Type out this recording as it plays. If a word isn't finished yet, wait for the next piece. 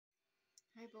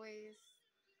Hi boys.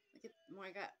 Look at more.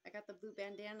 I got the blue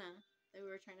bandana that we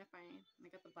were trying to find. I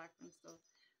got the black one still.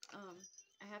 Um,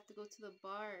 I have to go to the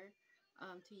bar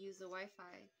to use the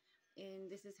Wi-Fi, and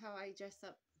this is how I dress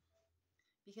up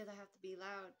because I have to be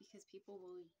loud because people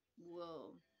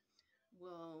will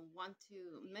will want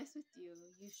to mess with you.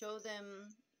 You show them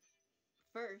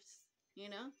first,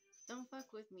 you know. Don't fuck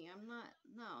with me. I'm not.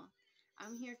 No,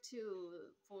 I'm here to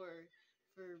for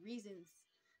reasons,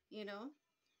 you know.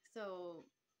 So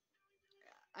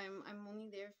I'm only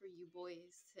there for you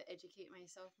boys to educate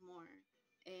myself more.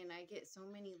 And I get so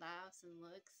many laughs and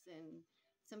looks, and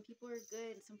some people are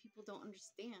good, some people don't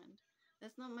understand.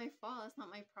 That's not my fault. That's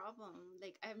not my problem.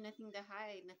 Like, I have nothing to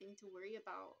hide, nothing to worry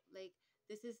about. Like,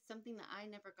 this is something that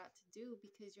I never got to do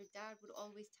because your dad would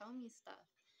always tell me stuff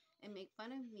and make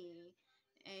fun of me,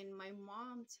 and my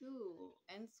mom too,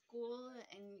 and school,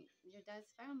 and your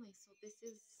dad's family. So this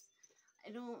is,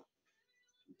 I don't,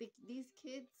 these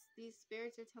kids, these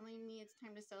spirits are telling me it's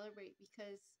time to celebrate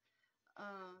because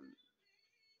um,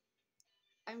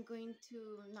 I'm going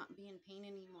to not be in pain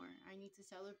anymore. I need to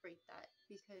celebrate that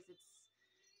because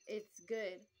it's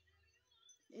good.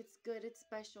 It's good. It's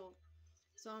special.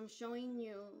 So I'm showing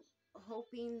you,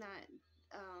 hoping that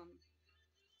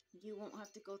you won't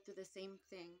have to go through the same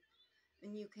thing,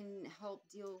 and you can help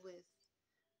deal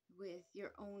with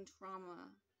your own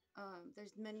trauma.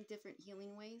 There's many different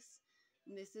healing ways.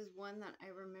 And this is one that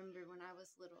I remember when I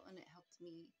was little, and it helped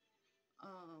me.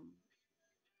 Um,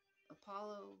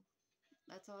 Apollo,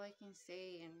 that's all I can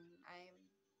say, and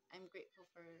I'm grateful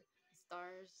for the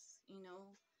stars, you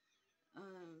know,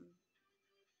 um,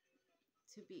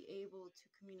 to be able to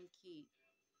communicate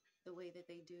the way that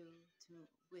they do to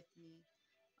with me.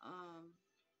 Um,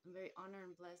 I'm very honored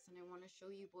and blessed, and I want to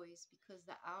show you boys because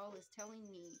the owl is telling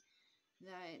me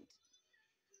that,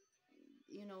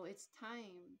 you know, it's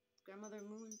time. Grandmother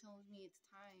Moon told me it's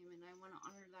time, and I want to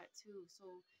honor that too.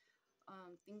 So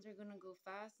things are gonna go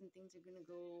fast, and things are gonna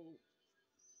go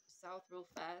south real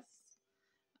fast.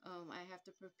 I have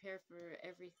to prepare for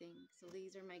everything. So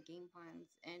these are my game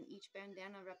plans, and each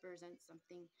bandana represents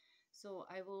something. So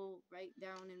I will write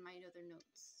down in my other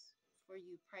notes for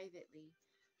you privately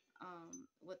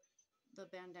what the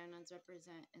bandanas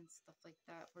represent and stuff like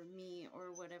that for me,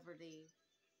 or whatever they.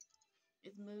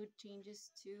 Its mood changes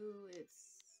too.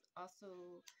 It's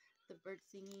also the bird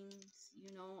singings,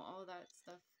 you know, all that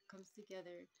stuff comes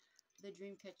together. The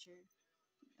dream catcher,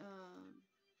 um,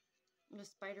 the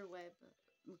spider web,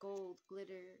 gold,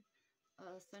 glitter,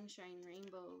 sunshine,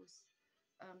 rainbows.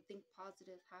 Think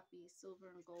positive, happy,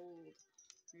 silver and gold,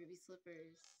 ruby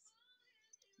slippers,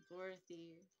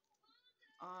 Dorothy,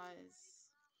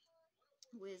 Oz,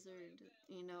 wizard,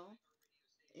 you know?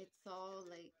 It's all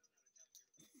like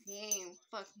same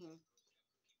fucking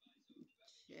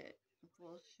shit,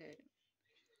 bullshit.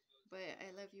 But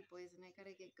I love you boys, and I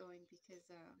gotta get going because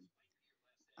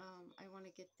I want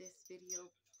to get this video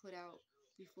put out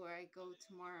before I go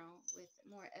tomorrow with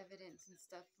more evidence and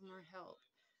stuff, more help,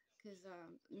 because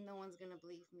no one's gonna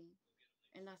believe me,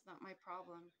 and that's not my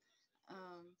problem.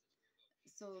 Um,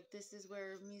 so this is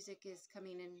where music is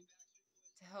coming in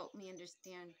to help me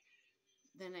understand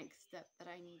the next step that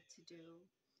I need to do,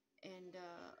 and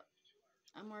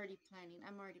I'm already planning.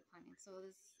 I'm already planning. So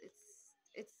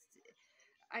it's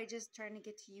I just trying to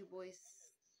get to you boys.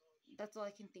 That's all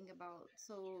I can think about.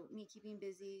 So me keeping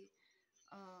busy.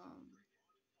 Um,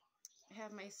 I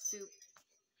have my soup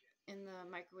in the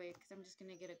microwave because I'm just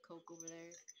gonna get a Coke over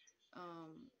there.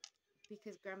 Um,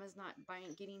 because grandma's not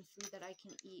getting food that I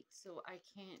can eat, so I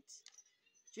can't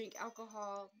drink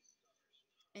alcohol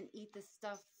and eat this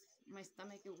stuff. My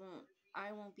stomach,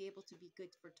 I won't be able to be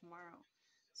good for tomorrow.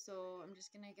 So I'm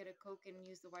just gonna get a Coke and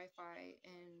use the Wi-Fi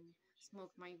and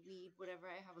smoke my weed, whatever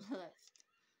I have left.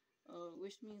 Oh,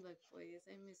 wish me luck, boys.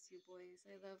 I miss you, boys.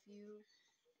 I love you,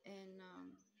 and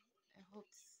I hope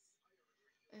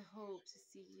I hope to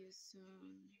see you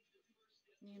soon.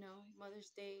 You know,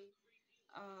 Mother's Day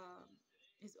um,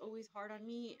 is always hard on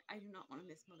me. I do not want to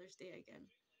miss Mother's Day again.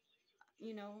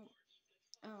 You know,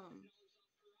 um,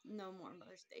 no more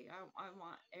Mother's Day. I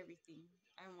want everything.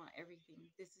 I want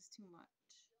everything. This is too much.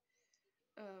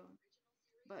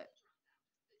 But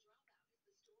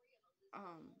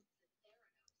um,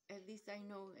 at least I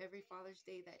know every Father's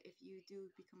Day that if you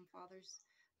do become fathers,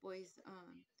 boys,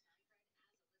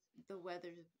 the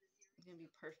weather is gonna be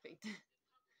perfect.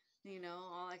 You know,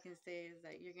 all I can say is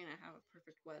that you're gonna have a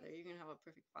perfect weather. You're gonna have a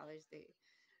perfect Father's Day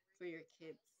for your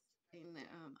kids, and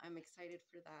I'm excited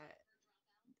for that.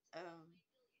 Um,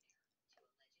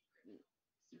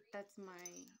 that's my,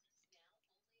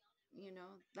 you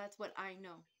know, that's what I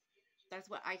know. That's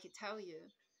what I could tell you.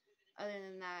 Other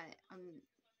than that,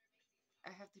 I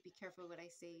have to be careful what I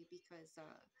say because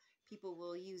people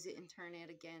will use it and turn it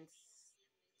against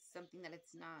something that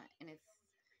it's not, and it's,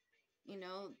 you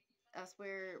know, that's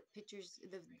where pictures,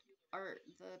 the art,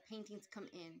 the paintings come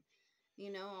in.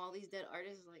 You know, all these dead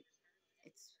artists, like,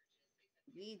 it's,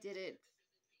 we did it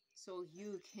so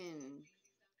you can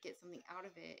get something out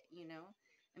of it, you know.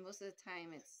 And most of the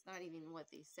time, it's not even what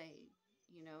they say.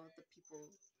 You know, the people,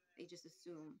 they just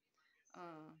assume.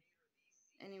 Uh,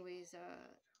 anyways,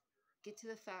 get to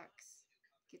the facts.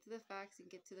 Get to the facts and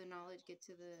get to the knowledge. Get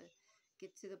to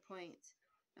the point.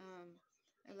 Um,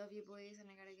 I love you, boys, and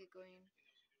I gotta get going.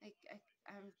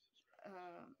 I'm.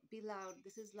 Be loud.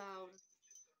 This is loud.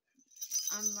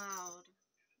 I'm loud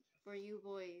for you,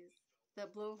 boys.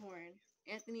 That blowhorn,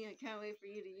 Anthony. I can't wait for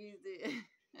you to use it.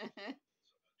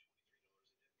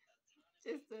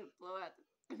 Just to blow out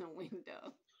the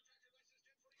window.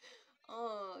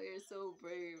 Oh, you're so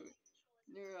brave.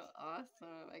 You're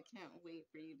awesome. I can't wait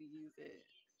for you to use it.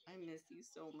 I miss you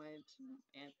so much,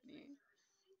 Anthony.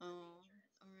 Oh,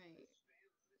 all right.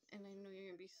 And I know you're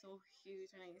gonna be so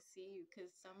huge when I see you,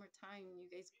 because summertime,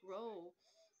 you guys grow.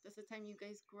 That's the time you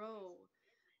guys grow.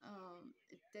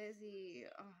 Desi,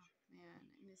 oh man,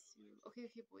 I miss you. Okay,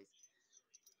 okay, boys.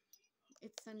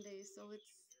 It's Sunday, so it's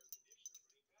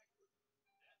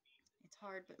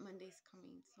hard, but Monday's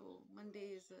coming. So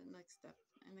Monday is the next step,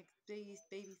 and next baby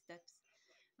steps.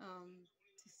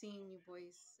 To seeing you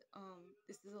boys.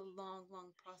 This is a long,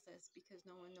 long process because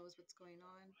no one knows what's going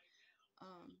on.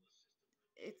 Um,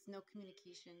 it's no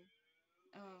communication.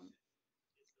 Um,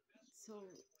 so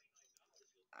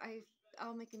I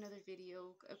I'll make another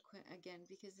video again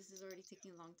because this is already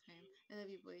taking a long time. I love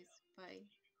you boys.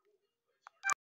 Bye.